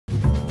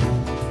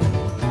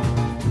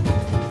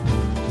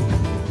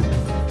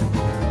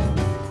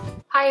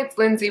Hi, it's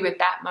Lindsay with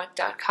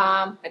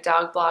ThatMutt.com, a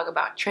dog blog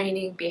about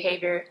training,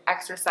 behavior,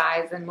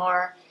 exercise, and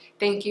more.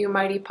 Thank you,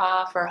 Mighty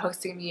Paw, for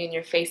hosting me in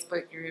your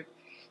Facebook group.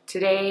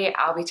 Today,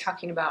 I'll be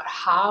talking about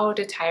how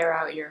to tire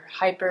out your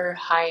hyper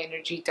high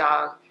energy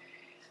dog.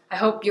 I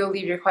hope you'll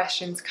leave your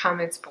questions,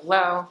 comments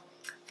below.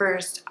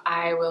 First,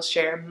 I will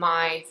share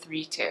my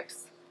 3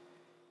 tips.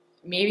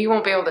 Maybe you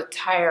won't be able to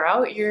tire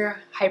out your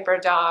hyper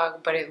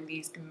dog, but at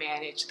least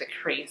manage the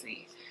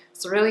crazy.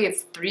 So really,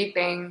 it's 3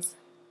 things.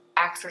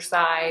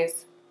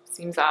 Exercise,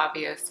 seems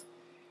obvious,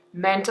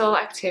 mental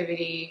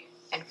activity,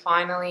 and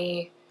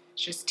finally,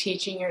 just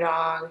teaching your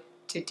dog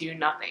to do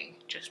nothing,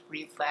 just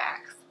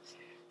relax.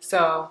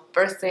 So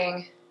first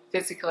thing,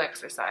 physical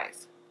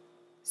exercise.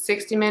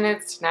 60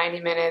 minutes,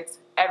 90 minutes,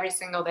 every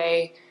single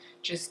day,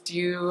 just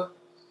do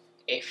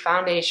a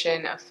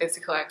foundation of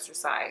physical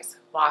exercise.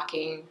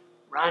 Walking,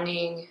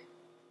 running,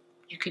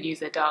 you could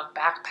use a dog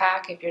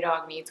backpack if your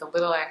dog needs a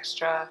little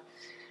extra.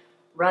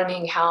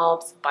 Running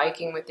helps,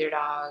 biking with your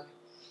dog,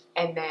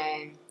 and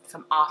then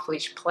some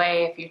off-leash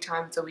play a few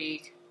times a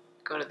week.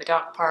 Go to the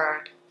dog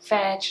park,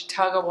 fetch,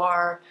 tug of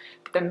war.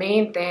 But the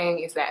main thing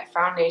is that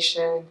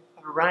foundation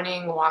of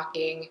running,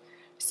 walking,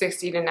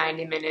 60 to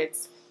 90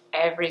 minutes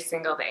every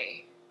single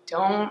day.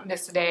 Don't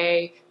miss a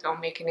day,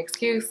 don't make an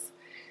excuse.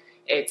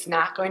 It's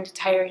not going to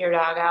tire your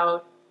dog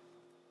out,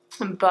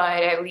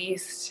 but at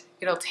least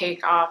it'll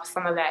take off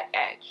some of that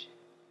edge.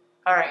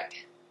 All right,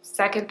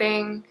 second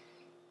thing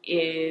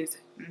is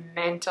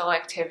mental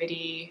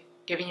activity,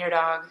 giving your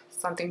dog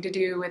something to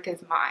do with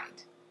his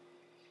mind.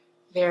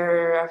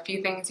 There are a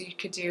few things you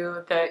could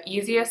do. The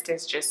easiest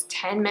is just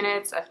 10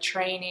 minutes of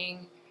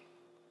training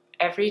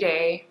every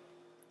day.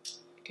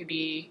 It could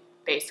be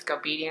basic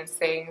obedience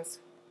things,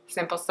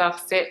 simple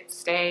stuff, sit,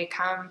 stay,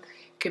 come.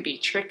 It could be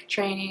trick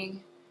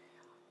training.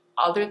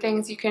 Other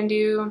things you can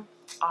do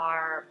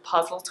are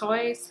puzzle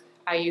toys.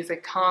 I use a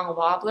Kong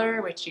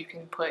wobbler, which you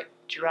can put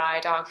dry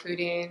dog food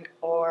in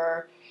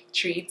or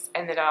treats,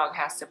 and the dog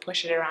has to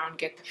push it around,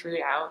 get the food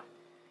out.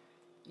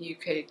 You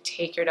could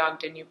take your dog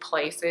to new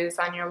places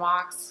on your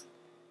walks,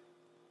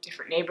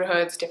 different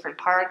neighborhoods, different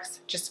parks,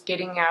 just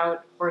getting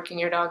out, working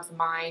your dog's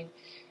mind,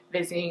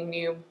 visiting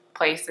new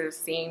places,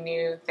 seeing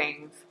new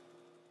things.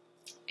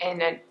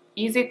 And an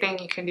easy thing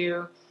you can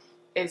do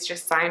is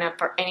just sign up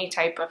for any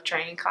type of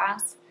training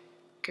class.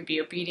 It could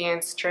be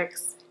obedience,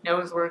 tricks,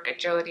 nose work,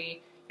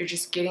 agility. You're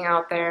just getting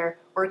out there,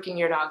 working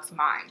your dog's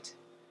mind.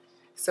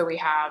 So we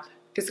have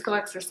physical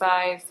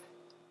exercise,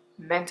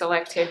 mental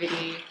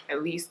activity,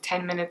 at least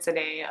 10 minutes a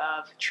day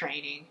of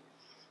training.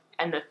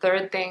 And the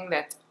third thing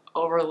that's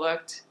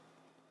overlooked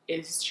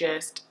is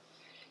just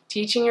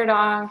teaching your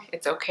dog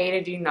it's okay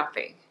to do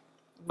nothing.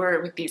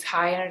 With these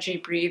high energy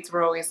breeds,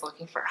 we're always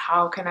looking for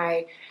how can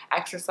I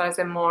exercise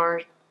them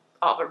more,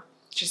 or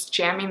just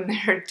jamming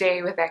their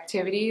day with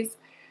activities.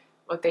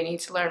 What they need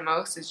to learn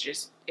most is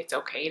just it's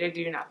okay to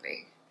do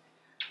nothing.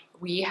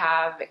 We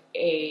have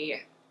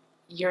a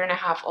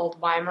 1.5-year-old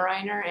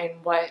Weimaraner,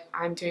 and what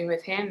I'm doing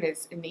with him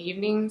is in the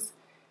evenings,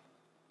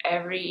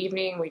 every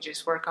evening we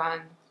just work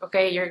on,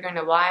 okay, you're going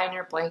to lie on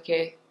your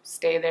blanket,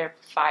 stay there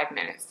for 5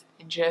 minutes,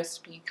 and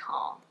just be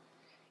calm.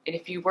 And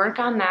if you work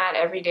on that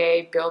every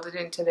day, build it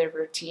into their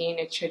routine,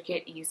 it should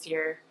get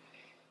easier.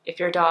 If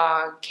your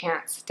dog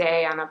can't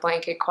stay on a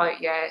blanket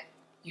quite yet,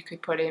 you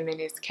could put him in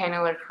his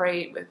kennel or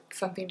crate with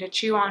something to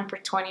chew on for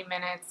 20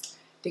 minutes.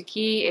 The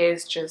key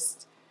is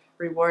just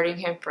rewarding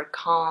him for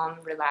calm,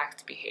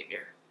 relaxed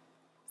behavior.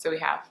 So we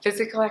have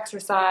physical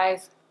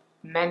exercise,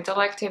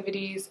 mental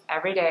activities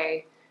every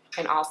day,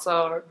 and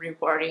also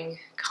rewarding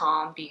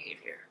calm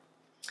behavior.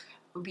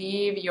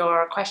 Leave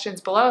your questions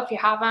below if you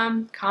have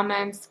them,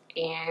 comments,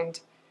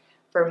 and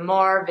for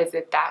more,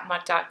 visit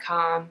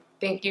ThatMutt.com.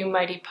 Thank you,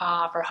 Mighty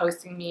Paw, for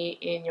hosting me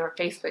in your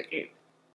Facebook group.